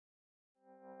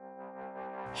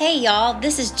Hey y'all,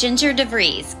 this is Ginger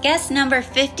DeVries, guest number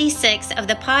 56 of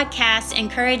the podcast,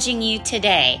 encouraging you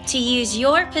today to use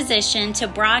your position to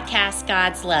broadcast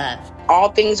God's love. All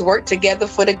things work together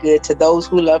for the good to those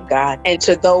who love God and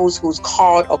to those who's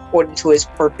called according to his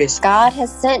purpose. God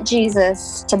has sent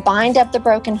Jesus to bind up the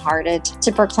brokenhearted,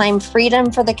 to proclaim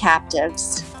freedom for the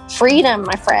captives. Freedom,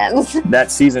 my friends.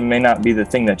 That season may not be the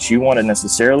thing that you wanted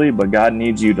necessarily, but God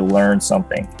needs you to learn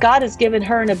something. God has given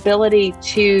her an ability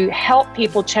to help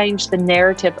people change the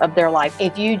narrative of their life.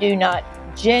 If you do not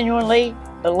genuinely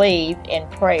believe in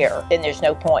prayer, then there's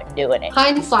no point in doing it.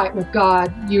 Hindsight with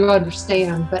God, you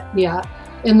understand, but yeah,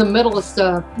 in the middle of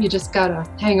stuff, you just gotta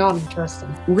hang on and trust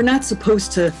him. We're not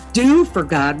supposed to do for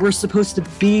God. We're supposed to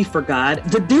be for God.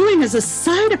 The doing is a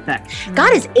side effect.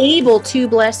 God is able to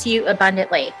bless you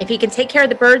abundantly. If he can take care of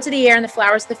the birds of the air and the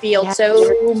flowers of the field,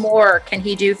 so more can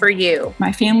he do for you.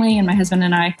 My family and my husband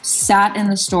and I sat in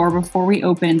the store before we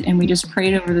opened, and we just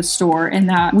prayed over the store and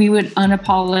that we would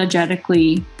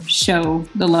unapologetically show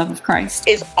the love of Christ.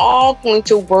 It's all going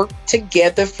to work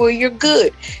together for your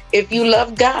good. If you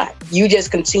love God, you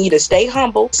just continue to stay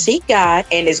humble, seek God,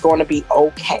 and it's going to be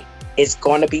okay. It's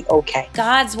going to be okay.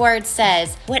 God's word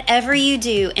says, whatever you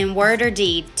do in word or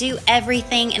deed, do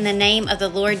everything in the name of the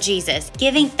Lord Jesus,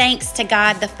 giving thanks to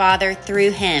God the Father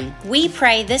through him. We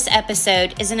pray this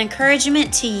episode is an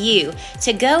encouragement to you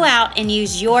to go out and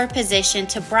use your position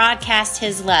to broadcast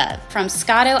his love. From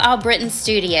Scotto Albritton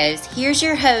Studios, here's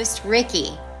your host, Ricky.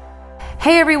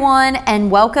 Hey everyone,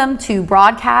 and welcome to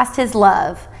Broadcast His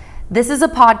Love. This is a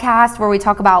podcast where we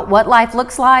talk about what life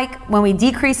looks like when we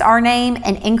decrease our name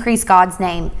and increase God's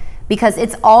name, because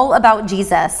it's all about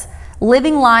Jesus,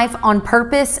 living life on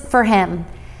purpose for him.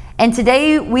 And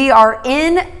today we are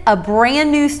in a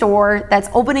brand new store that's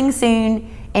opening soon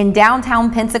in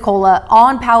downtown Pensacola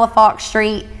on Palafox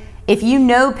Street. If you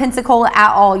know Pensacola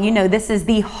at all, you know this is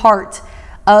the heart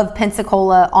of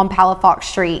Pensacola on Palafox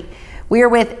Street. We are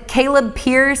with Caleb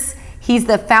Pierce. He's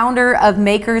the founder of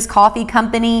Makers Coffee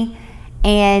Company.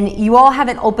 And you all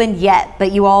haven't opened yet,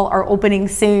 but you all are opening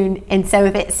soon. And so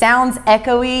if it sounds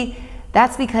echoey,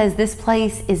 that's because this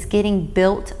place is getting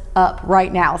built up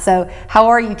right now. So how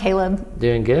are you, Caleb?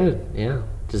 Doing good, yeah.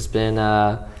 Just been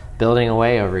building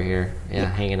away over here,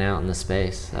 hanging out in the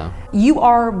space. So you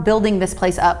are building this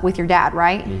place up with your dad,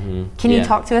 right? Mm-hmm. Can you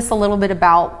talk to us a little bit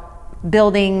about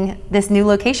building this new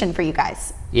location for you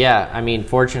guys? Yeah, I mean,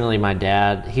 fortunately, my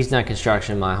dad, he's done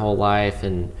construction my whole life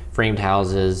and framed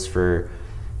houses for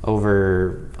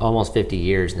over almost 50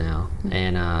 years now. Mm-hmm.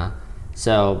 And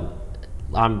so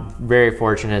I'm very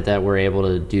fortunate that we're able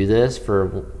to do this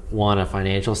for a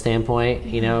financial standpoint.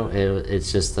 You know,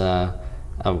 it's just a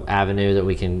avenue that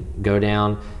we can go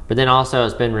down. But then also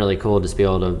it's been really cool to be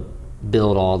able to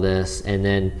build all this and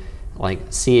then like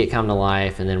see it come to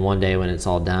life. And then one day when it's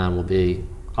all done,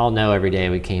 I'll know every day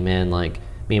we came in, like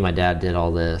me and my dad did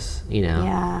all this,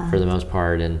 for the most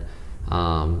part. And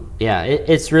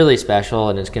it's really special,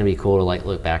 and it's going to be cool to like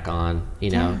look back on,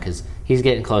 because he's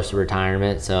getting close to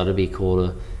retirement, so it'll be cool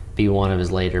to be one of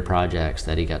his later projects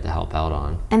that he got to help out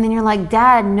on. And then you're like,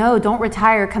 Dad, no, don't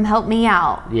retire. Come help me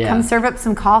out. Yeah. Come serve up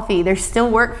some coffee. There's still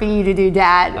work for you to do,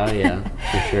 Dad. Oh yeah,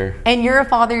 for sure. And you're a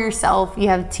father yourself. You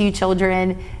have 2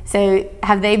 children. So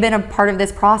have they been a part of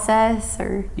this process?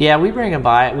 Or? Yeah, we bring them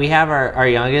by. We have our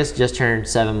youngest just turned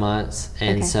 7 months,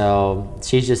 and so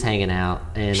she's just hanging out.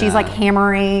 And she's like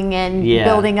hammering and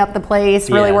building up the place,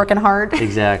 really working hard.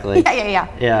 Exactly.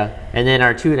 Yeah. And then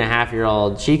our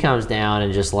 2.5-year-old, she comes down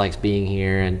and just likes being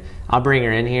here. And I'll bring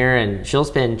her in here, and she'll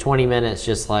spend 20 minutes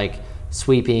just like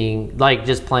sweeping, like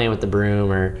just playing with the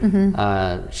broom,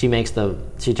 or she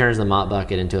turns the mop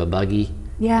bucket into a buggy.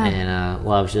 Yeah. And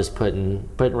loves just putting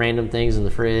random things in the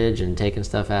fridge and taking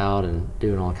stuff out and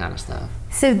doing all kind of stuff.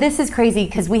 So this is crazy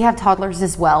because we have toddlers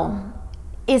as well.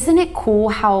 Isn't it cool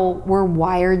how we're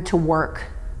wired to work?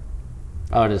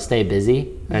 Oh, to stay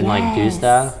busy and like do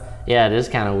stuff? Yeah, it is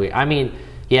kind of weird. I mean,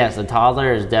 yes, a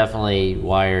toddler is definitely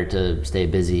wired to stay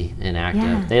busy and active.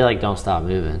 Yeah. They like don't stop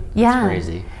moving. Yeah. It's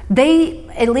crazy. They,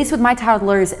 at least with my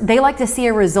toddlers, they like to see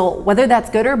a result, whether that's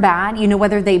good or bad,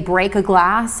 whether they break a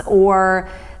glass or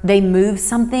they move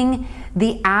something,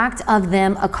 the act of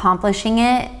them accomplishing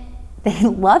it, they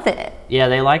love it. Yeah,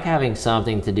 they like having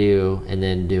something to do and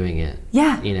then doing it.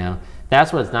 Yeah.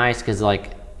 That's what's nice, because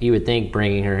like you would think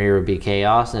bringing her here would be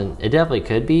chaos, and it definitely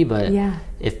could be, but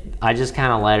if I just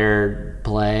kind of let her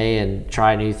play and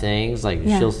try new things, like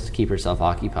she'll keep herself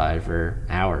occupied for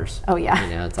hours. Oh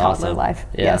yeah, it's toddler awesome. Life.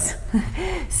 Yeah. Yes.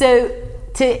 So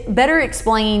to better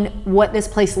explain what this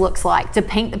place looks like, to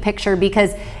paint the picture,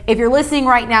 because if you're listening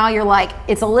right now, you're like,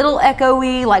 it's a little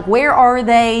echoey, like where are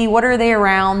they? What are they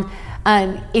around?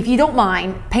 If you don't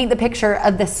mind, paint the picture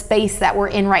of the space that we're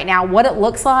in right now, what it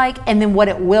looks like, and then what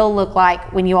it will look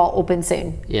like when you all open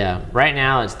soon. Yeah, right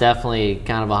now it's definitely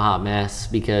kind of a hot mess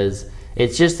because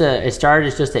it started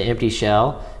as just an empty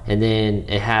shell, and then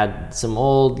it had some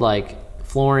old like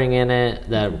flooring in it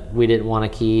that we didn't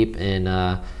want to keep, and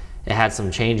it had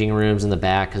some changing rooms in the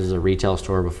back because it was a retail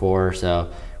store before,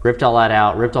 so ripped all that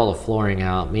out, ripped all the flooring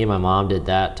out. Me and my mom did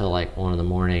that till like 1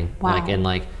 a.m. Wow.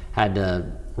 and had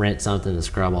to rent something to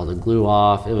scrub all the glue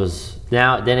off.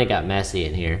 Then it got messy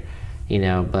in here,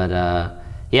 but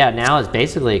now it's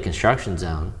basically a construction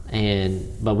zone,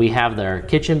 but we have our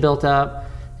kitchen built up,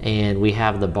 and we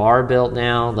have the bar built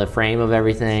now, the frame of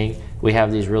everything. We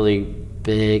have these really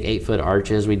big 8-foot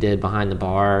arches we did behind the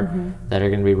bar that are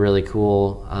going to be really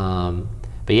cool.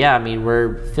 But yeah, I mean,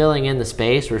 we're filling in the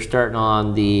space. We're starting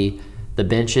on the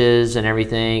benches and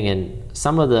everything, and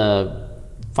some of the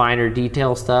finer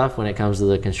detail stuff when it comes to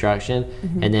the construction.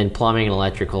 And then plumbing and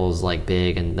electrical is like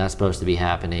big, and that's supposed to be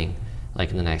happening like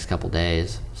in the next couple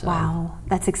days. So, wow,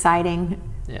 that's exciting.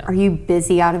 Yeah. Are you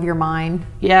busy out of your mind?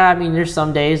 Yeah, I mean, there's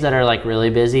some days that are like really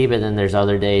busy, but then there's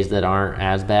other days that aren't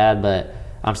as bad, but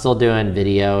I'm still doing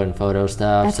video and photo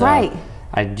stuff. That's right.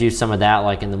 I do some of that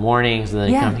like in the mornings, and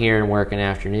then come here and work in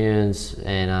afternoons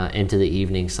and into the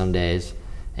evenings some days.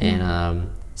 And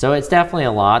so it's definitely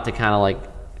a lot to kind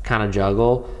of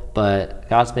juggle, but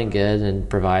God's been good and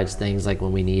provides things like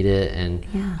when we need it. And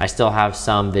I still have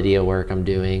some video work I'm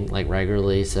doing like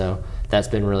regularly, so that's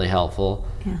been really helpful.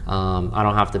 I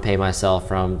don't have to pay myself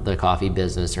from the coffee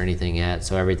business or anything yet,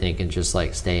 so everything can just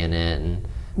like stay in it and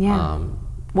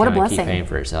what a blessing. Keep paying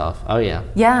for itself. Oh yeah.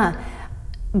 Yeah.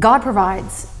 God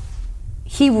provides.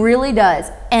 He really does.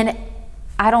 And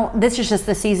this is just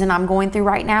the season I'm going through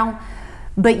right now.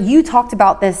 But you talked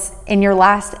about this in your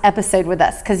last episode with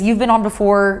us, because you've been on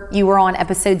before. You were on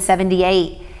episode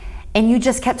 78, and you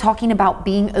just kept talking about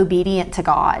being obedient to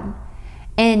God.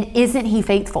 And isn't He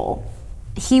faithful?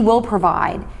 He will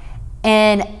provide.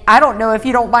 And I don't know if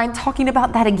you don't mind talking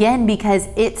about that again, because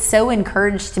it's so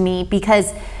encouraged to me,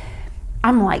 because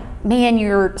I'm like, man,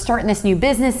 you're starting this new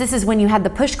business. This is when you had the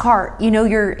push cart,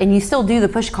 and you still do the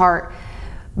push cart,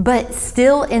 but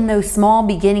still in those small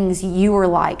beginnings, you were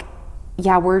like,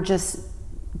 yeah, we're just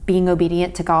being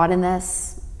obedient to God in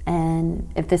this. And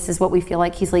if this is what we feel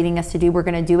like He's leading us to do, we're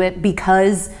going to do it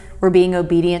because we're being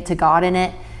obedient to God in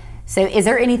it. So is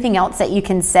there anything else that you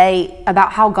can say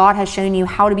about how God has shown you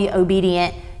how to be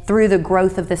obedient through the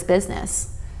growth of this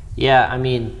business? Yeah, I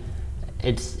mean,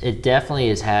 it definitely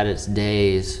has had its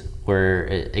days where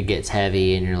it gets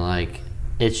heavy and you're like,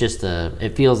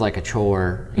 it feels like a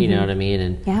chore, you know what I mean?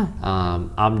 And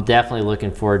I'm definitely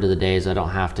looking forward to the days I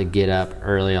don't have to get up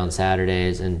early on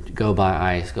Saturdays and go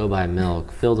buy ice, go buy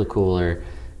milk, fill the cooler,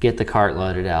 get the cart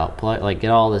loaded out, get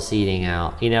all the seating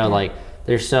out, like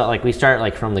there's we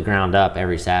start from the ground up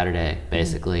every Saturday,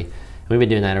 basically. We've been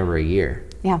doing that over a year,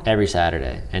 every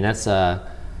Saturday. And that's, I've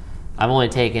only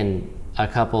taken I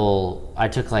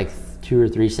took 2 or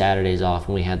 3 Saturdays off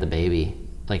when we had the baby,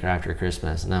 after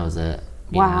Christmas, and that was it.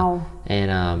 Wow.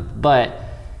 And but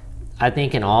I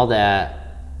think in all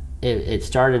that, it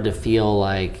started to feel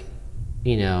like,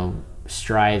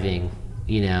 striving,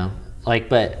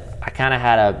 but I kind of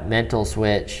had a mental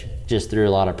switch just through a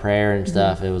lot of prayer and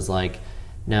stuff. It was like,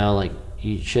 no,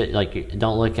 you should,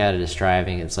 don't look at it as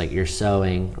striving. It's like you're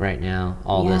sowing right now,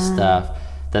 all this stuff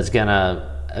that's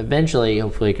gonna eventually,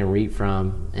 hopefully, you can reap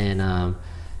from. And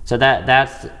so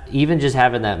that's even just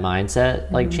having that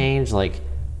mindset change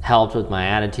helped with my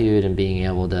attitude and being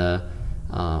able to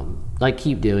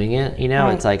keep doing it.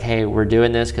 Right. It's like, hey, we're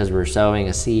doing this because we're sowing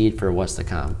a seed for what's to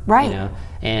come. Right.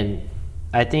 And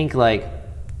I think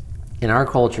in our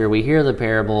culture, we hear the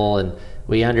parable and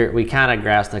we kind of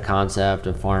grasp the concept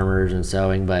of farmers and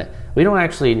sowing, but we don't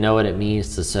actually know what it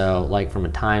means to sow from a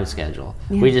time schedule.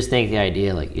 We just think the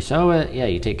idea you sow it,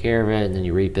 you take care of it, and then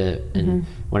you reap it, and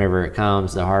whenever it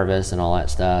comes, the harvest and all that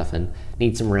stuff, and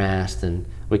need some rest, and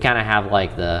we kind of have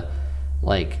the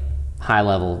high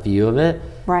level view of it.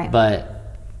 Right.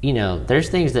 But there's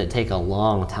things that take a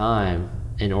long time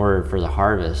in order for the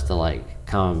harvest to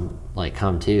come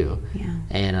to. Yeah.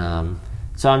 And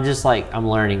so I'm just I'm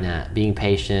learning that, being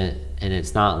patient, and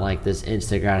it's not this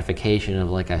instant gratification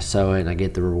of I sow it and I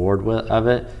get the reward of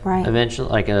it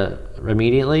eventually,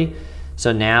 immediately.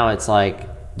 So now it's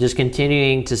just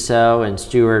continuing to sow and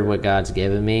steward what God's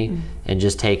given me, and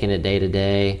just taking it day to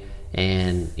day.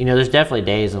 And there's definitely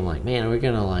days I'm like, man, are we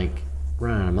gonna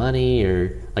run out of money,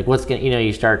 or what's gonna,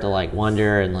 you start to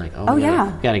wonder and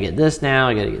gotta get this now,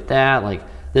 I gotta get that,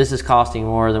 this is costing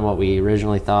more than what we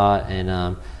originally thought.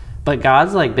 And but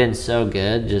God's been so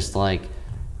good, just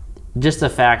just the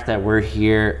fact that we're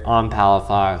here on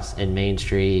Palafox and Main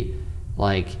Street,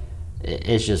 like,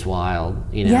 it's just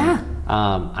wild, you know? Yeah.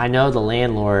 I know the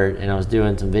landlord, and I was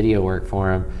doing some video work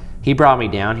for him. He brought me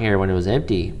down here when it was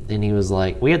empty, and he was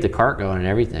like, we had the cart going and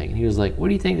everything. And he was like, what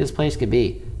do you think this place could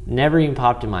be? Never even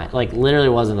popped in my, like, literally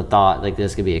wasn't a thought, like,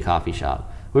 this could be a coffee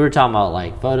shop. We were talking about,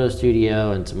 like, photo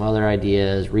studio and some other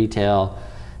ideas, retail,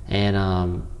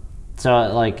 and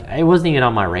so, like, it wasn't even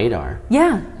on my radar.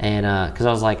 Yeah. And because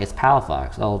I was like, it's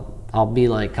Palafox. I'll be,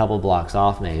 like, a couple blocks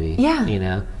off maybe. Yeah. You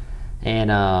know?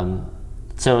 And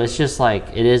so it's just like,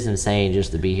 it is insane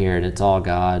just to be here, and it's all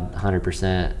God,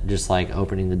 100%, just like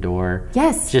opening the door.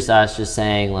 Yes. Just us just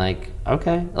saying, like,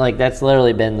 okay. Like, that's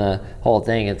literally been the whole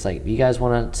thing. It's like, you guys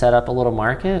want to set up a little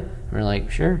market? And we're like,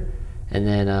 sure. And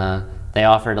then they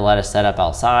offered to let us set up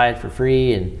outside for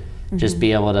free and just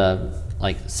be able to,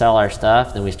 like, sell our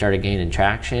stuff. Then we started gaining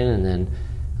traction, and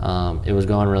then it was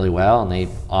going really well, and they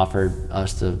offered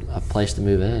us a place to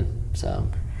move in. So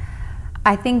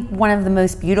I think one of the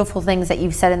most beautiful things that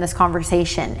you've said in this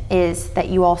conversation is that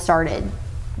you all started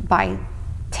by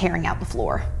tearing out the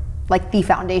floor, like the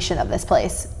foundation of this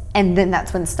place. And then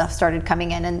that's when stuff started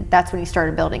coming in, and that's when you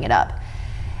started building it up.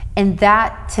 And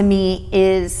that, to me,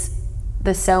 is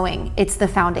the sowing. It's the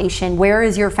foundation. Where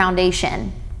is your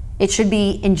foundation? It should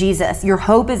be in Jesus. Your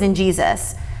hope is in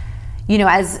Jesus. You know,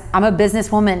 as I'm a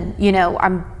businesswoman, you know,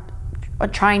 I'm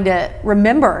trying to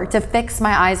remember to fix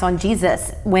my eyes on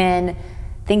Jesus when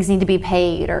things need to be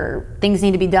paid or things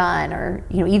need to be done, or,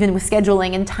 you know, even with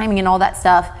scheduling and timing and all that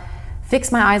stuff.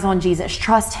 Fix my eyes on Jesus,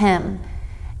 trust him,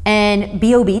 and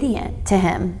be obedient to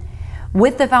him.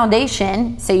 With the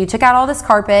foundation, so you took out all this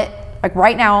carpet, like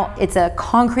right now it's a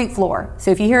concrete floor.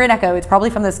 So if you hear an echo, it's probably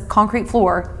from this concrete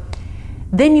floor.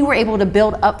 Then you were able to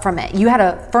build up from it. You had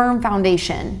a firm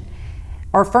foundation,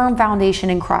 or firm foundation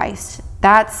in Christ.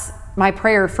 That's my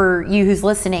prayer for you who's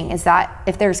listening, is that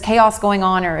if there's chaos going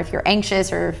on, or if you're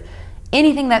anxious, or if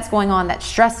anything that's going on that's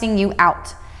stressing you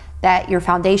out, that your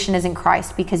foundation is in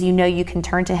Christ, because you know you can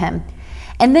turn to him.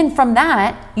 And then from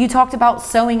that, you talked about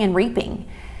sowing and reaping.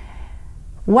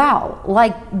 Wow,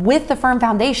 like with the firm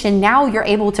foundation, now you're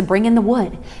able to bring in the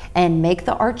wood and make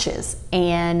the arches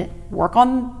and work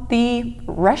on the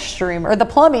restroom or the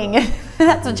plumbing.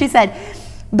 That's what she said.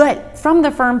 But from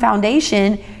the firm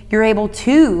foundation, you're able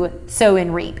to sow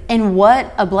and reap. And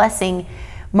what a blessing.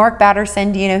 Mark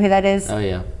Batterson, do you know who that is? Oh,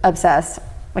 yeah. Obsessed.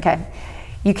 Okay.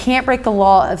 You can't break the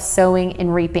law of sowing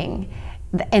and reaping.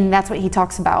 And that's what he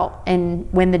talks about in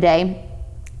Win the Day.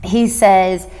 He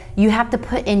says you have to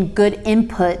put in good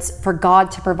inputs for God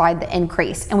to provide the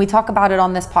increase. And we talk about it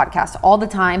on this podcast all the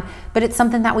time, but it's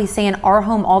something that we say in our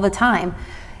home all the time.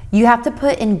 You have to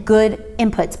put in good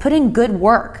inputs, put in good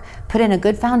work, put in a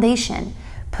good foundation,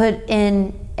 put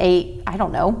in a, I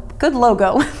don't know, good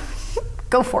logo.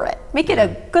 Go for it. Make it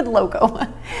a good logo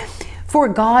for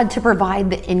God to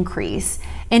provide the increase.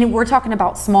 And we're talking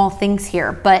about small things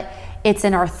here, but it's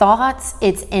in our thoughts,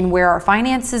 it's in where our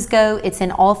finances go, it's in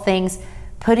all things,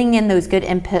 putting in those good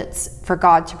inputs for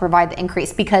God to provide the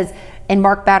increase. Because, and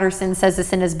Mark Batterson says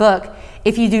this in his book,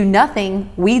 if you do nothing,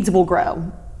 weeds will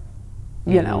grow.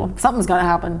 You know, something's going to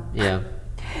happen. Yeah.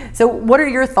 So what are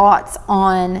your thoughts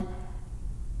on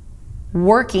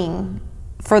working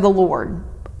for the Lord?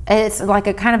 It's like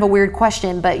a kind of a weird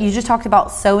question, but you just talked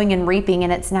about sowing and reaping,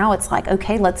 and it's like,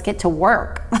 okay, let's get to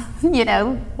work. You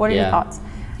know, what are your thoughts?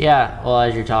 Yeah, well,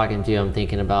 as you're talking to, I'm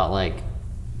thinking about, like,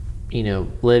 you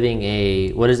know,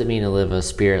 living what does it mean to live a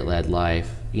spirit-led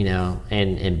life, you know,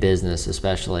 and in business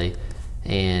especially.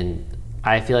 And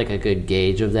I feel like a good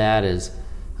gauge of that is,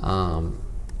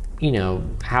 you know,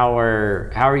 how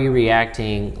are you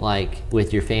reacting, like,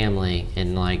 with your family,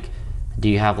 and, like, do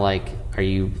you have, like, are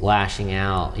you lashing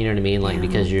out, you know what I mean, like,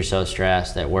 because you're so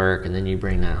stressed at work and then you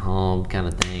bring that home kind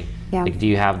of thing. Yeah. Like, do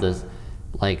you have the,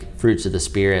 like, fruits of the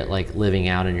Spirit, like, living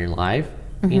out in your life,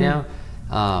 you know?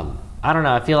 I don't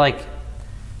know, I feel like,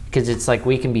 because it's like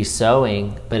we can be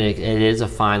sowing, but it is a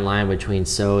fine line between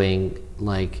sowing,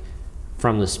 like,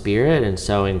 from the Spirit and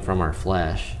sowing from our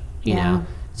flesh, you know?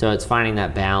 So it's finding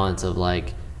that balance of,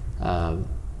 like, how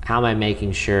am I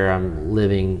making sure I'm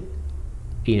living,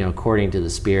 you know, according to the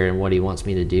Spirit and what he wants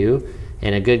me to do.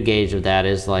 And a good gauge of that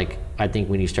is, like, I think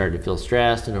when you start to feel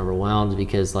stressed and overwhelmed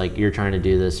because, like, you're trying to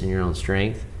do this in your own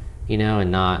strength, you know,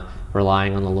 and not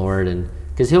relying on the Lord, and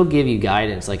because he'll give you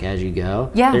guidance, like, as you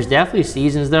go. Yeah. There's definitely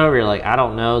seasons, though, where you're like, I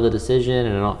don't know the decision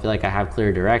and I don't feel like I have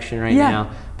clear direction right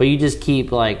now. But you just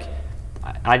keep, like,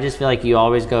 I just feel like you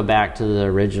always go back to the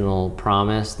original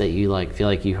promise that you, like, feel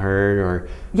like you heard or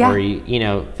you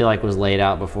know, feel like was laid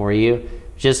out before you.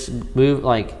 Just move,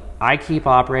 like, I keep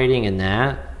operating in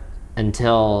that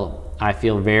until I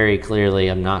feel very clearly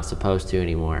I'm not supposed to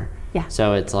anymore. Yeah.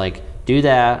 So it's like, do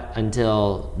that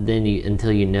until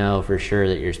you know for sure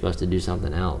that you're supposed to do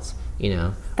something else. You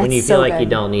know, when you feel like you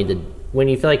don't need to, when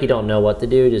you feel like you don't know what to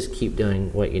do, just keep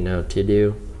doing what you know to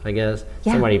do, I guess.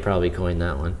 Yeah. Somebody probably coined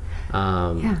that one.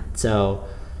 So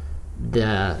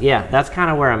that's kind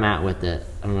of where I'm at with it.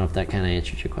 I don't know if that kind of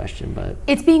answers your question, but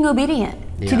it's being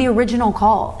obedient to the original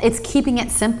call. It's keeping it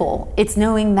simple. It's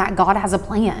knowing that God has a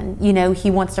plan. You know,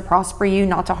 he wants to prosper you,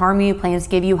 not to harm you, plans to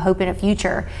give you hope in a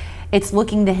future. It's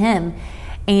looking to him.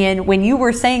 And when you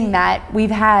were saying that,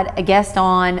 we've had a guest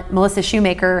on, Melissa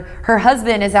Shoemaker. Her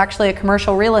husband is actually a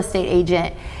commercial real estate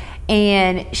agent.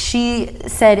 And she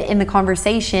said in the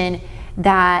conversation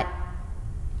that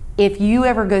if you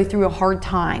ever go through a hard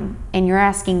time and you're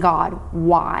asking God,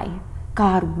 why?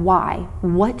 God, why?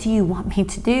 What do you want me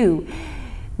to do?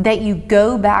 That you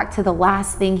go back to the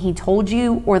last thing he told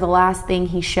you or the last thing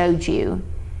he showed you.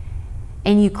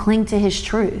 And you cling to his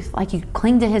truth, like you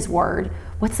cling to his word.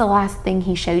 What's the last thing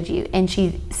he showed you? And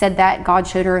she said that God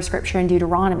showed her a scripture in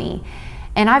Deuteronomy.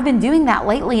 And I've been doing that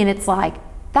lately, and it's like,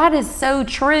 that is so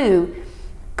true.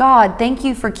 God, thank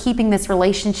you for keeping this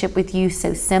relationship with you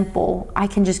so simple. I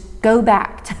can just go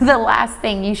back to the last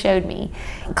thing you showed me.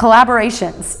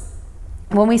 Collaborations.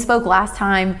 When we spoke last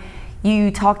time,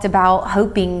 you talked about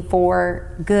hoping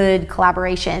for good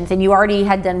collaborations, and you already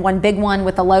had done one big one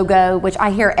with a logo, which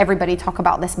I hear everybody talk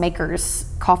about this Makers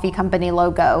Coffee Company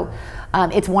logo.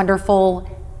 It's wonderful,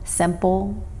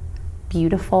 simple,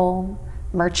 beautiful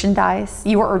merchandise.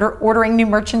 You were ordering new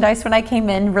merchandise when I came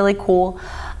in, really cool.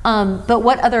 But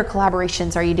what other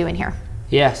collaborations are you doing here?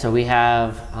 Yeah, so we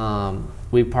have,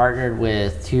 we partnered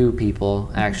with 2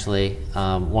 people actually.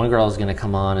 One girl is going to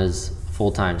come on as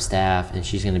full-time staff, and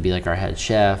she's going to be like our head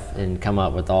chef and come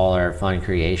up with all our fun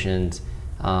creations.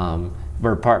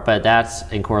 But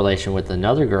that's in correlation with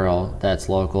another girl that's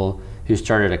local who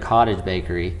started a cottage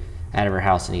bakery out of her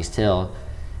house in East Hill,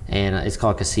 and it's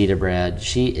called Casita Bread.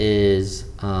 She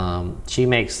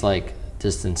makes like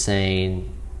just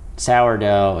insane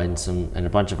sourdough and a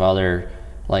bunch of other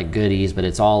like goodies, but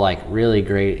it's all like really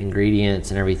great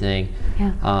ingredients and everything.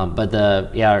 But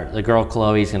the girl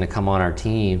Chloe's going to come on our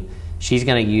team. She's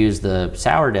going to use the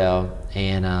sourdough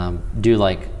and do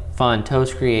like fun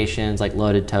toast creations, like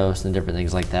loaded toast and different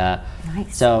things like that.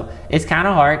 Nice. So it's kind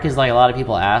of hard because like a lot of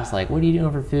people ask like, what are you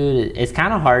doing for food? It's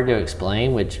kind of hard to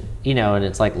explain, which, you know, and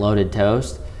it's like loaded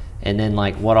toast and then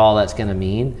like what all that's going to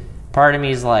mean. Part of me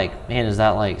is like, man, is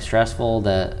that like stressful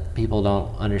that people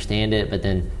don't understand it? But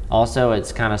then also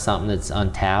it's kind of something that's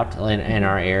untapped in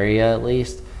our area at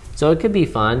least. So it could be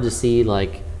fun to see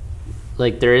like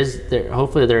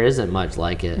hopefully there isn't much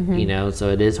like it, you know,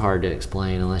 so it is hard to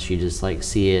explain unless you just like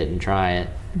see it and try it.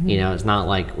 You know, it's not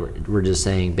like we're just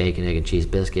saying bacon, egg, and cheese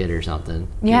biscuit or something.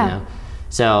 You know?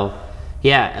 So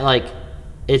yeah, like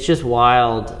it's just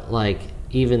wild. Like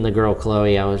even the girl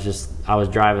Chloe, I was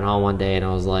driving home one day and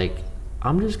I was like,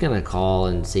 I'm just gonna call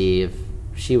and see if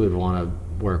she would want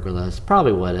to work with us.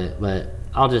 Probably wouldn't, but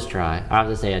I'll just try. I have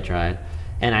to say I tried.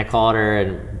 And I called her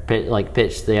and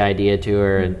pitched the idea to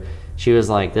her, and she was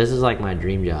like, this is like my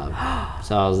dream job.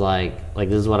 So I was like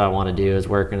this is what I want to do, is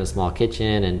work in a small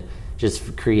kitchen and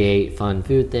just create fun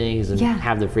food things and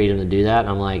have the freedom to do that. And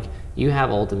I'm like, you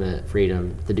have ultimate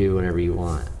freedom to do whatever you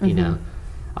want. You know,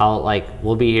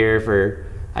 we'll be here for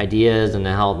ideas and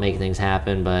to help make things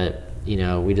happen, but you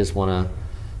know, we just want to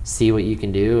see what you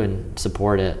can do and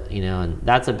support it, you know. And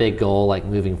that's a big goal, like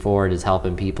moving forward, is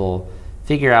helping people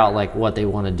figure out like what they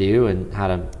want to do and how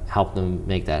to help them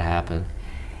make that happen.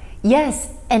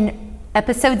 Yes, and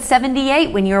episode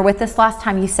 78, when you were with us last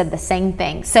time, you said the same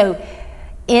thing. So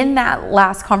in that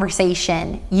last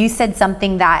conversation, you said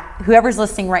something that whoever's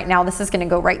listening right now, this is going to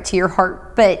go right to your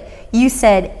heart, but you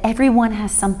said everyone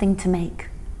has something to make.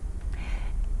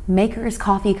 Makers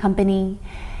Coffee Company.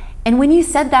 And when you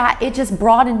said that, it just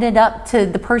broadened it up to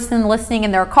the person listening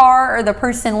in their car or the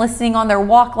person listening on their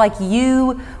walk. Like,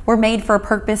 you were made for a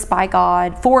purpose by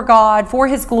God, for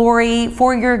his glory,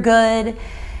 for your good.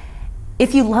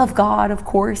 If you love God, of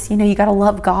course, you know, you got to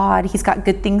love God. He's got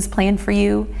good things planned for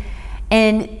you.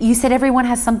 And you said everyone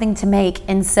has something to make.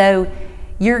 And so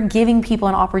you're giving people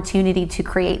an opportunity to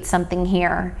create something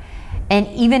here. And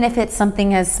even if it's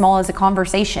something as small as a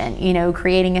conversation, you know,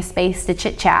 creating a space to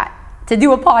chit chat, to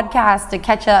do a podcast, to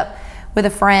catch up with a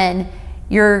friend,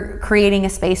 you're creating a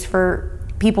space for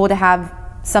people to have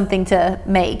something to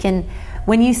make. And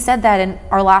when you said that in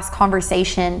our last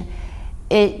conversation,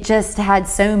 it just had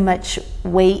so much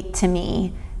weight to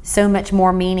me, so much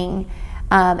more meaning.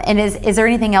 And is there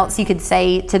anything else you could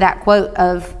say to that quote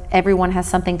of everyone has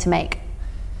something to make?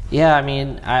 Yeah, I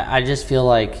mean, I just feel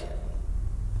like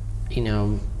you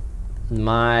know,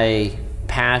 my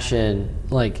passion,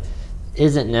 like,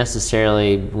 isn't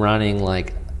necessarily running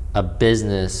like a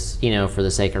business, you know, for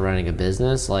the sake of running a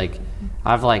business. Like,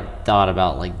 I've like thought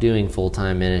about like doing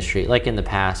full-time ministry, like in the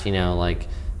past, you know, like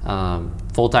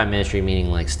full-time ministry meaning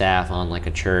like staff on like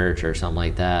a church or something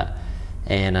like that.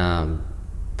 And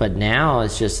but now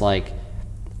it's just like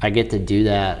I get to do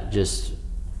that just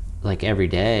like every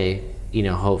day, you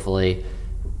know, hopefully,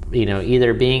 you know,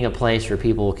 either being a place where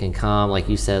people can come, like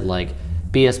you said, like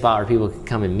be a spot where people can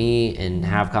come and meet and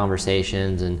have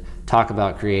conversations and talk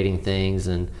about creating things.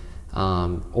 And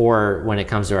or when it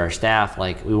comes to our staff,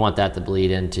 like we want that to bleed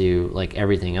into like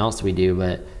everything else we do.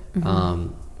 But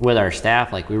with our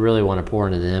staff, like we really want to pour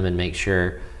into them and make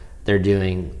sure they're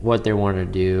doing what they want to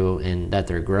do and that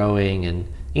they're growing. And,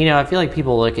 you know, I feel like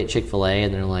people look at Chick-fil-A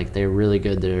and they're like, they're really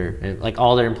good there. Like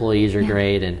all their employees are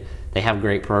great and they have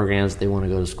great programs. They want to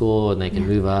go to school and they can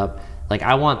move up. Like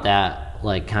I want that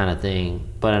like kind of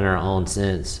thing, but in our own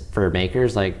sense for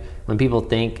Makers. Like when people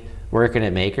think working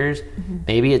at Makers,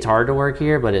 maybe it's hard to work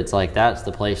here, but it's like that's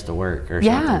the place to work or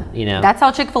something, you know. That's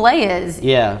how Chick-fil-A is.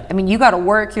 Yeah. I mean, you got to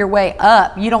work your way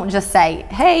up. You don't just say,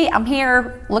 hey, I'm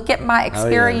here, look at my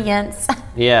experience.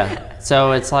 Yeah.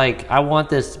 So it's like I want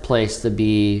this place to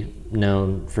be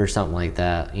known for something like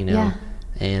that, you know.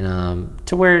 And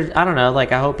to where, I don't know,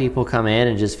 like I hope people come in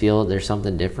and just feel there's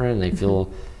something different and they feel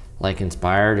like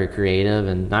inspired or creative.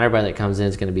 And not everybody that comes in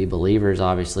is going to be believers,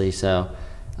 obviously. So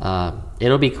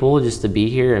it'll be cool just to be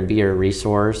here and be a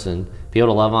resource and be able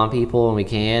to love on people when we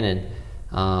can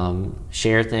and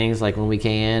share things like when we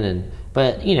can. And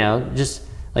but you know, just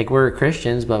like we're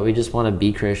Christians, but we just want to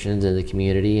be Christians in the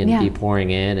community and be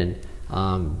pouring in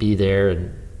and be there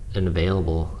and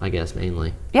available, I guess,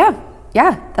 mainly. Yeah,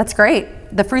 that's great.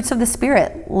 The fruits of the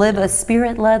Spirit. Live a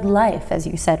Spirit-led life, as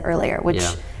you said earlier, which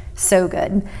so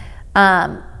good.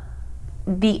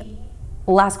 The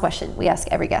last question we ask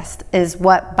every guest is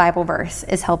what Bible verse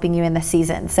is helping you in this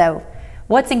season. So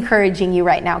what's encouraging you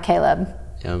right now, Caleb?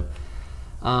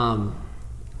 I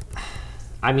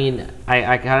mean,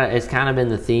 I kind of, it's kind of been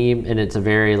the theme, and it's a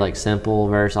very like simple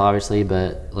verse, obviously,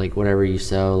 but like whatever you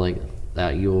sow, like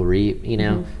that you will reap, you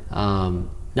know?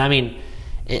 I mean,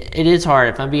 it is hard.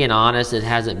 If I'm being honest, it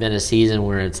hasn't been a season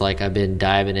where it's like I've been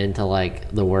diving into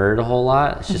like the word a whole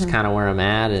lot. It's just kind of where I'm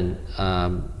at, and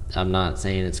I'm not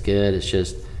saying it's good. It's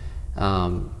just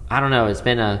I don't know. It's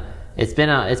been a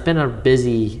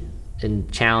busy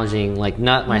and challenging. Like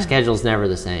my schedule's never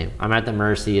the same. I'm at the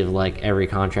mercy of like every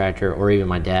contractor or even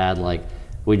my dad. Like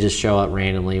we just show up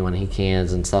randomly when he can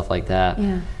and stuff like that.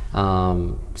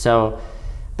 So,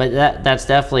 but that's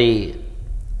definitely,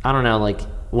 I don't know, like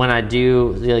when I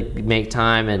do like make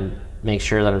time and make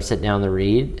sure that I'm sitting down to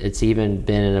read, it's even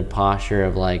been in a posture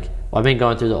of like, well, I've been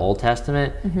going through the Old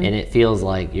Testament and it feels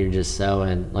like you're just so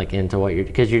like into what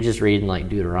because you're just reading like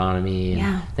Deuteronomy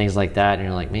and things like that, and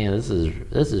you're like, man, this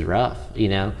is rough, you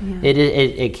know.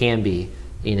 It can be,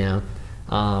 you know,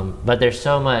 but there's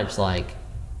so much like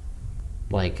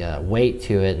weight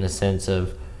to it in the sense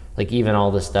of like even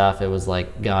all the stuff it was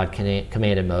like God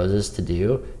commanded Moses to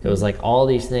do. It was like all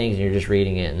these things and you're just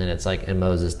reading it, and then it's like, and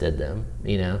Moses did them,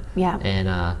 you know.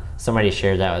 And somebody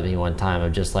shared that with me one time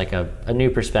of just like a new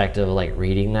perspective of like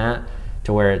reading that,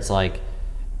 to where it's like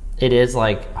it is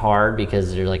like hard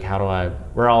because you're like,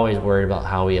 we're always worried about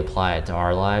how we apply it to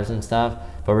our lives and stuff,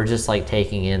 but we're just like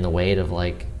taking in the weight of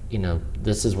like, you know,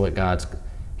 this is what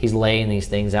he's laying these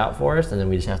things out for us, and then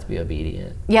we just have to be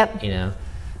obedient. You know.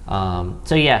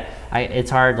 So yeah,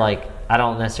 it's hard. Like I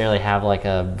don't necessarily have like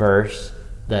a verse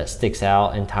that sticks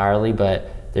out entirely,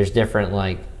 but there's different,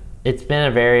 like it's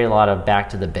been a lot of back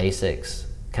to the basics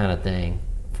kind of thing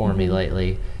for me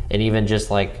lately. And even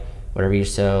just like whatever you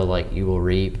sow, like you will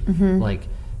reap, like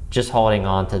just holding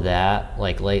on to that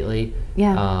like lately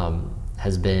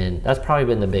that's probably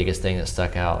been the biggest thing that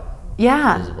stuck out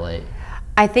as of late.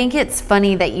 I think it's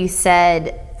funny that you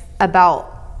said about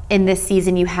in this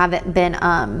season you haven't been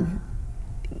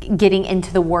getting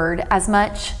into the word as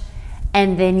much,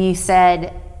 and then you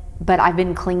said, but I've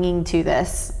been clinging to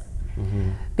this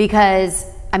because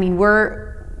I mean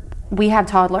we have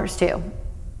toddlers too.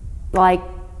 Like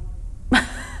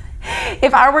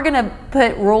if I were gonna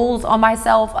put rules on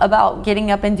myself about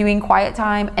getting up and doing quiet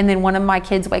time, and then one of my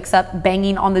kids wakes up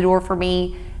banging on the door for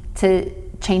me to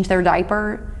change their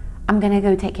diaper, I'm gonna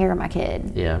go take care of my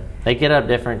kid. They get up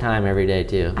different time every day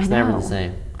too. It's never the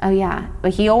same. Oh yeah,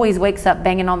 but he always wakes up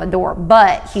banging on the door,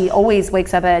 but he always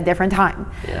wakes up at a different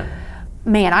time.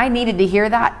 Man, I needed to hear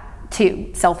that too,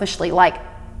 selfishly. Like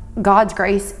God's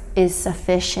grace is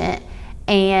sufficient,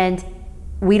 and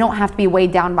we don't have to be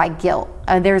weighed down by guilt.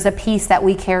 There's a peace that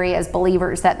we carry as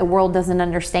believers that the world doesn't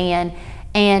understand.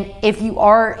 And if you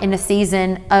are in a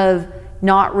season of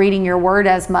not reading your word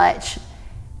as much,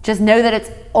 just know that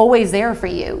it's always there for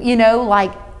you. You know,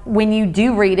 like when you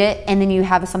do read it and then you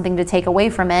have something to take away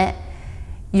from it,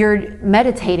 you're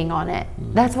meditating on it.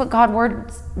 That's what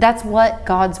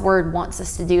God's word wants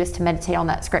us to do, is to meditate on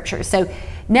that scripture. So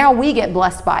now we get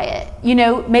blessed by it. You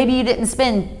know, maybe you didn't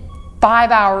spend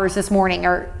 5 hours this morning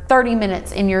or 30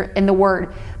 minutes in the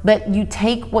word, but you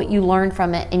take what you learn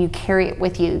from it and you carry it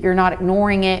with you. You're not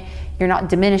ignoring it. You're not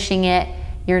diminishing it.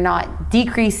 You're not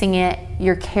decreasing it.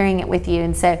 You're carrying it with you.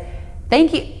 And so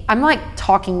thank you. I'm like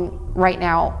talking right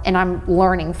now and I'm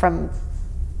learning from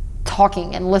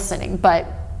talking and listening, but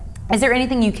is there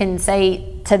anything you can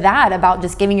say to that about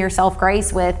just giving yourself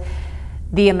grace with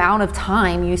the amount of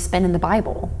time you spend in the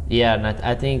Bible? Yeah, and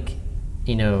I think,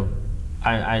 you know,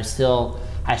 I still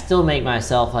make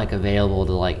myself like available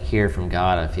to like hear from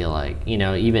God. I feel like, you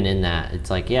know, even in that, it's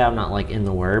like, yeah, I'm not like in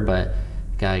the Word, but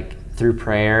like through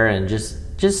prayer and just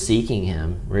seeking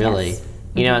Him, really. Yes.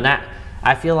 You know, and that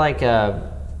I feel like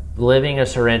living a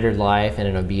surrendered life and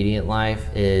an obedient life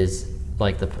is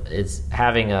like it's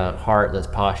having a heart that's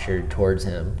postured towards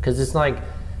Him. Because it's like,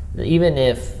 even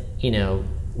if, you know,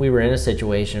 we were in a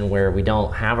situation where we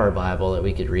don't have our Bible that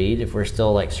we could read, if we're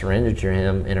still like surrendered to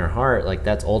Him in our heart, like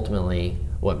that's ultimately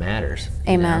what matters.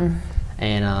 Amen.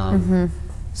 You know? And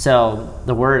so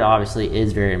the Word obviously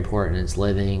is very important. It's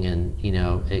living, and you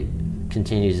know, it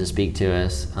continues to speak to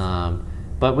us.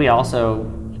 But we also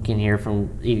can hear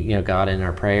from, you know, God in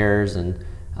our prayers, and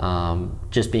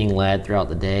just being led throughout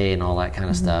the day and all that kind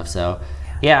of stuff. So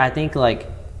yeah, I think like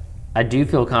I do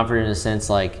feel comforted in a sense,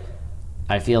 like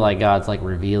I feel like God's like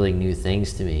revealing new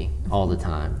things to me all the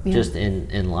time, just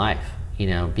in life, you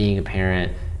know, being a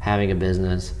parent, having a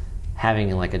business,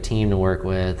 having like a team to work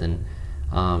with,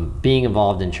 and being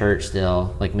involved in church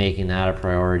still, like making that a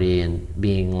priority and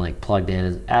being like plugged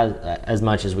in as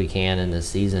much as we can in this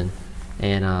season.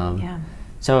 And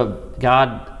so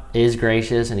God is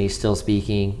gracious and He's still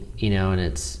speaking, you know, and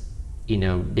it's, you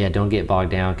know, yeah, don't get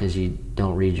bogged down because you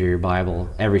don't read your Bible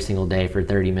every single day for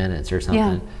 30 minutes or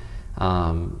something.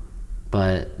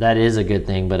 But that is a good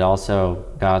thing, but also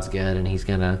God's good, and He's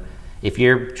gonna, if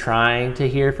you're trying to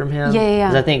hear from Him,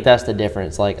 because I think that's the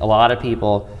difference. Like a lot of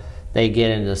people, they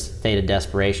get into a state of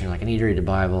desperation, like I need to read the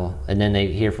Bible, and then they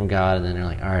hear from God, and then they're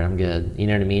like, all right, I'm good. You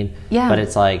know what I mean? Yeah. But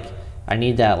it's like, I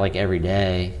need that like every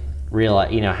day,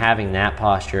 realize, you know, having that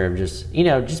posture of just, you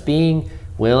know, just being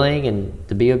willing and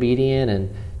to be obedient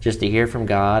and just to hear from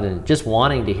God and just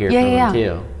wanting to hear from Him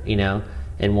too, you know,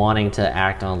 and wanting to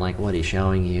act on like what He's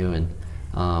showing you, and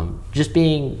just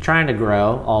trying to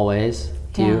grow always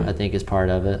too, I think is part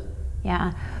of it.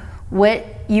 Yeah. What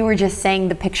you were just saying,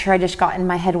 the picture I just got in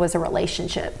my head was a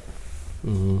relationship. I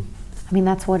mean,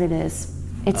 that's what it is.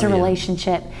 It's a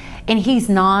relationship. And He's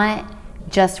not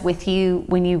just with you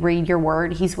when you read your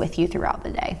word. He's with you throughout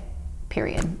the day,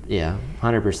 period. Yeah,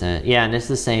 100%. Yeah, and it's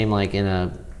the same like in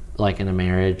a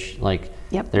marriage. Like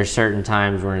there's certain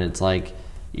times when it's like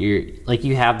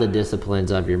you have the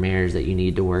disciplines of your marriage that you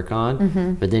need to work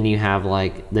on, but then you have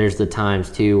like, there's the times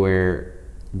too where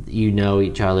you know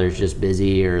each other's just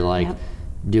busy or like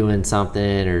doing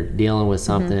something or dealing with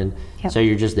something, so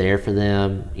you're just there for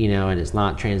them, you know, and it's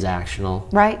not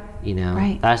transactional, right? You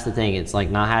know, that's the thing. It's like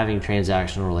not having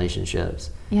transactional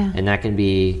relationships, and that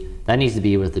needs to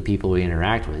be with the people we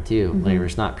interact with too, like where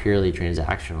it's not purely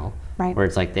transactional, right? Where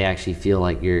it's like they actually feel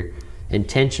like you're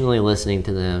intentionally listening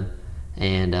to them,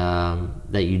 and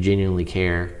that you genuinely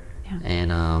care.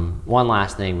 And one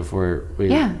last thing before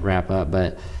we wrap up,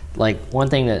 but like one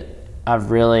thing that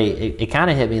I've really, it kind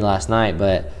of hit me last night,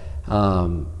 but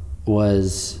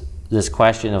was this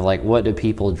question of like, what do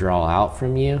people draw out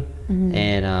from you?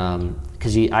 And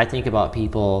because I think about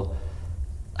people,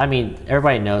 I mean,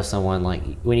 everybody knows someone,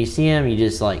 like when you see them, you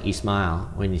just like, you smile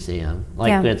when you see them,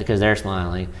 like because they're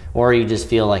smiling, or you just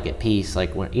feel like at peace,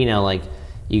 like when, you know, like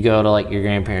you go to like your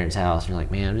grandparents' house and you're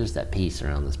like, man, I'm just at peace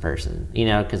around this person, you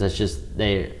know, because it's just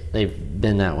they've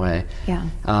been that way.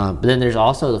 But then there's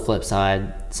also the flip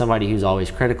side, somebody who's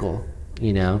always critical,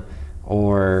 you know,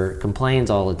 or complains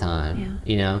all the time,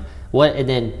 you know, and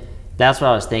then that's what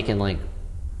I was thinking, like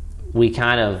we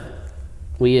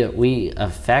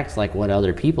affect like what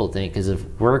other people think, because if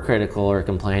we're critical or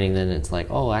complaining, then it's like,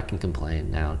 oh, I can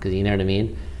complain now, because you know what I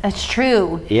mean? That's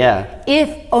true.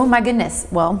 Oh my goodness.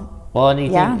 Well, and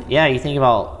you think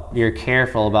about, you're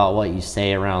careful about what you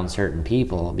say around certain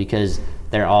people, because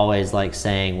they're always like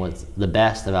saying what's the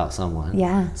best about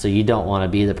someone. So you don't want to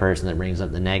be the person that brings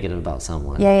up the negative about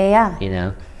someone. You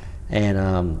know?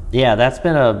 And yeah, that's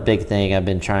been a big thing I've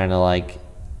been trying to like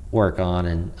work on,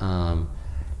 and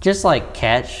just like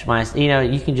catch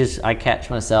I catch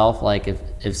myself, like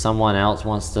if someone else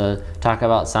wants to talk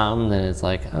about something, then it's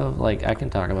like, oh, like I can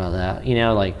talk about that,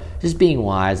 like just being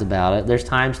wise about it. There's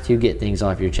times to get things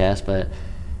off your chest, but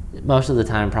most of the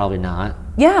time probably not.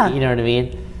 Yeah. You know what I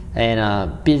mean? And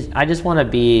I just want to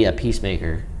be a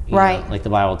peacemaker, right? Like the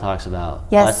Bible talks about.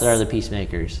 Yes. Blessed are the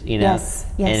peacemakers, Yes.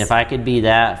 And if I could be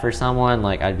that for someone,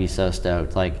 like I'd be so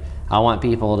stoked. Like I want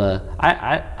people to,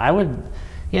 I would,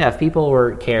 if people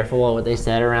were careful of what they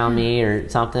said around me or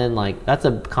something, like that's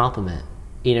a compliment.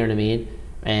 You know what I mean?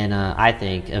 And I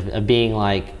think of being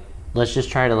like, let's just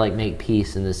try to like make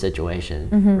peace in this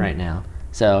situation right now.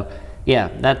 So yeah,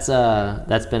 that's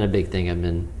been a big thing I've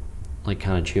been like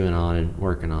kind of chewing on and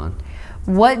working on.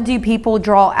 What do people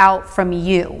draw out from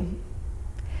you?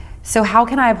 So how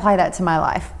can I apply that to my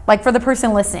life? Like for the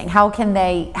person listening, how can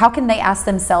they ask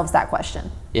themselves that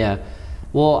question? Yeah.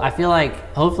 Well, I feel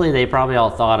like hopefully they probably all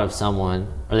thought of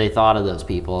someone, or they thought of those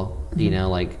people,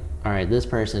 like, all right, this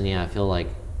person, I feel like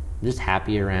just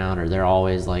happy around, or they're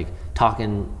always like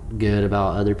talking good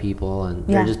about other people, and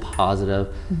they're just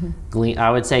positive.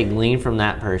 I would say glean from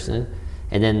that person.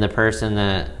 And then the person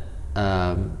that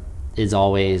is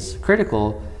always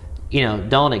critical,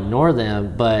 don't ignore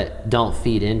them, but don't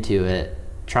feed into it.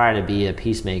 Try to be a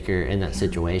peacemaker in that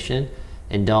situation,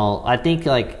 and I think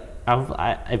like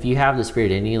if you have the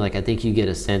Spirit in you, like I think you get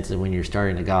a sense of when you're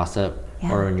starting to gossip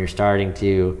or when you're starting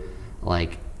to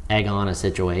like egg on a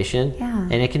situation,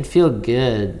 and it can feel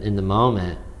good in the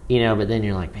moment, but then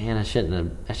you're like, man, I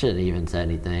shouldn't have even said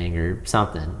anything or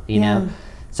something, know.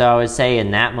 So I would say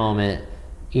in that moment,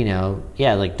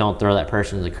 like don't throw that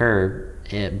person to the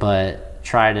curb, but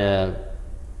try to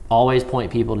always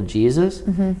point people to Jesus.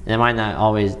 And it might not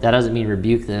always, that doesn't mean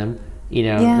rebuke them,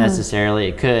 necessarily.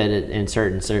 It could in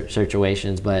certain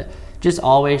situations, but just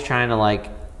always trying to like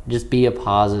just be a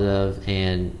positive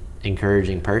and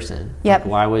encouraging person. Like,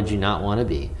 why would you not want to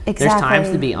be? Exactly. There's times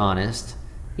to be honest,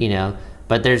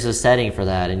 but there's a setting for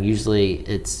that, and usually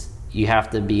you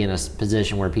have to be in a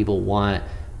position where people want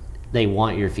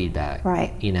your feedback,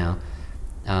 right?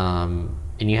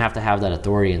 And you have to have that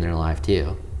authority in their life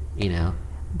too, the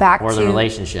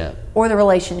relationship.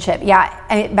 Yeah.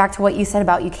 And back to what you said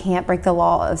about you can't break the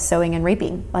law of sowing and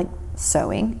reaping, like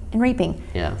sowing and reaping.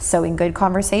 Yeah. Sowing good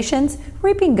conversations,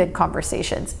 reaping good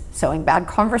conversations. Sowing bad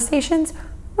conversations,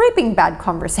 reaping bad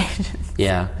conversations.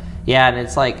 Yeah. Yeah. And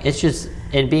it's like, it's just,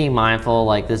 and being mindful,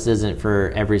 like this isn't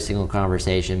for every single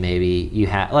conversation. Maybe you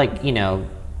have, like,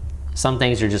 some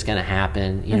things are just going to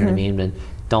happen, you know what I mean? But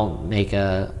don't make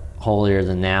a holier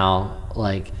than thou,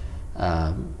 like,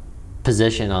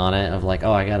 position on it of like,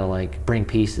 oh, I got to like bring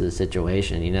peace to the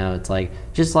situation. It's like,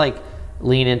 just like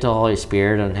lean into the Holy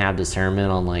Spirit and have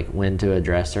discernment on like when to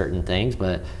address certain things.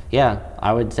 But yeah,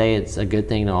 I would say it's a good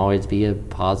thing to always be a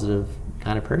positive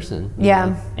kind of person.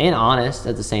 And honest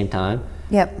at the same time.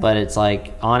 But it's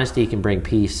like honesty can bring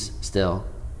peace still,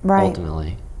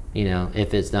 ultimately,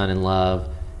 if it's done in love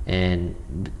and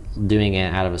doing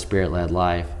it out of a Spirit-led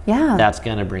life. That's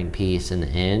going to bring peace in the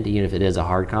end, even if it is a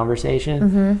hard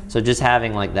conversation. So just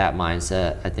having like that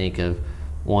mindset, I think, of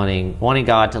wanting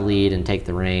God to lead and take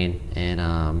the reign,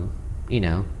 and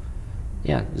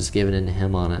just giving it to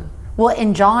Him on it. Well,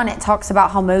 in John it talks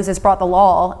about how Moses brought the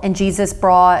law and Jesus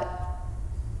brought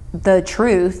the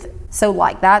truth. So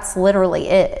like that's literally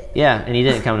it. Yeah, and He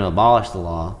didn't come to abolish the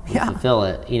law, to fulfill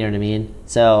it. You know what I mean?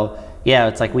 So yeah,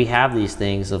 it's like we have these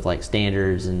things of like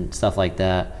standards and stuff like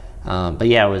that. But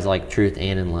yeah, it was like truth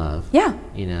and in love. Yeah.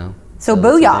 So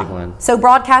booyah. So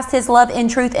broadcast His love in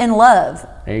truth and love.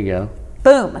 There you go.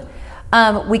 Boom.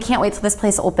 We can't wait till this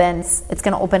place opens. It's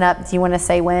going to open up. Do you want to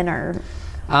say when or?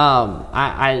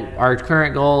 Our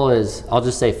current goal is, I'll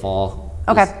just say fall.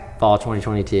 Okay. Fall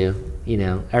 2022.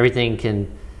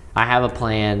 Everything I have a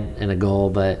plan and a goal,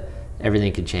 but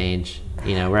everything could change.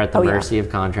 We're at the mercy of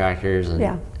contractors,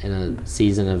 and in a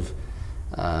season of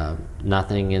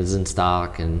nothing is in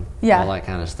stock and all that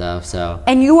kind of stuff. So.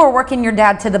 And you are working your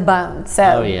dad to the bone. So.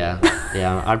 Oh yeah.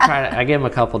 I give him a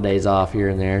couple days off here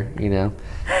and there,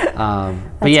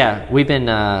 but yeah, we've been.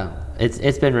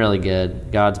 It's been really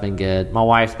good. God's been good. My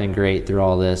wife's been great through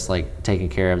all this, like taking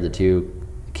care of the two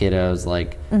kiddos,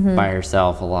 like by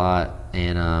herself a lot,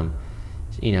 and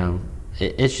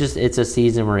it's a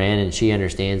season we're in, and she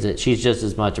understands it. She's just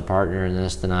as much a partner in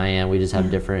this than I am. We just have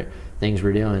different things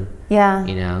we're doing.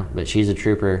 But she's a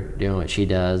trooper doing what she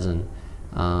does, and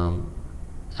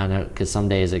I know because some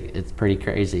days it's pretty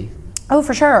crazy. Oh,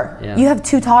 for sure. Yeah. You have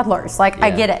 2 toddlers. Like, I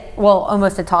Yeah. get it. Well,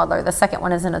 almost a toddler. The second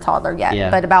one isn't a toddler yet, Yeah.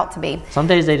 but about to be. Some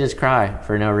days they just cry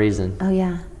for no reason. Oh,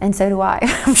 yeah. And so do I.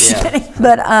 I'm just Yeah. kidding.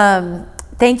 But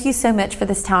thank you so much for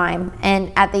this time.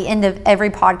 And at the end of every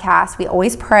podcast, we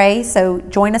always pray. So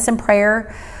join us in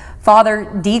prayer. Father,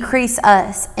 decrease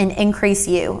us and increase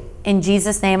you. In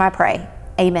Jesus' name I pray.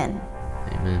 Amen.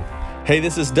 Amen. Hey,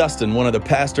 this is Dustin, one of the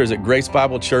pastors at Grace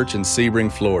Bible Church in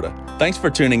Sebring, Florida. Thanks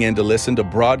for tuning in to listen to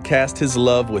Broadcast His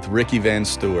Love with Ricky Van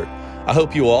Stewart. I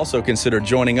hope you will also consider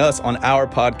joining us on our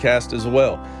podcast as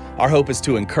well. Our hope is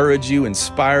to encourage you,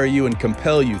 inspire you, and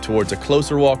compel you towards a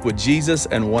closer walk with Jesus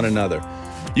and one another.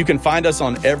 You can find us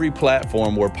on every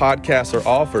platform where podcasts are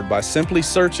offered by simply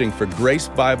searching for Grace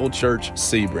Bible Church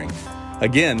Sebring.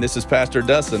 Again, this is Pastor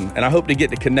Dustin, and I hope to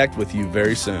get to connect with you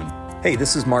very soon. Hey,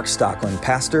 this is Mark Stockland,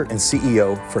 pastor and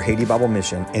CEO for Haiti Bible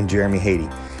Mission in Jeremy, Haiti.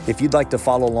 If you'd like to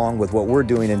follow along with what we're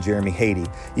doing in Jeremy, Haiti,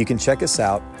 you can check us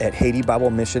out at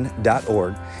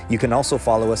HaitiBibleMission.org. You can also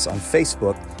follow us on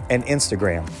Facebook and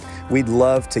Instagram. We'd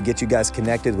love to get you guys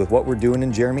connected with what we're doing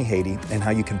in Jeremy, Haiti, and how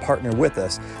you can partner with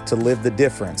us to live the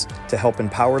difference, to help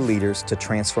empower leaders to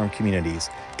transform communities.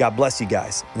 God bless you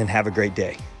guys, and have a great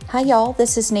day. Hi y'all,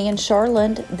 this is Nan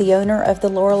Charland, the owner of the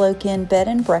Laurel Oak Inn Bed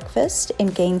and Breakfast in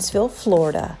Gainesville,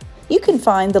 Florida. You can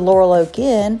find the Laurel Oak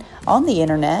Inn on the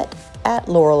internet at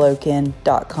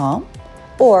laureloakinn.com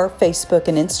or Facebook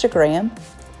and Instagram,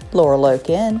 Laurel Oak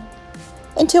Inn.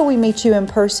 Until we meet you in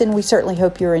person, we certainly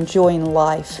hope you're enjoying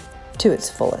life to its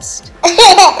fullest.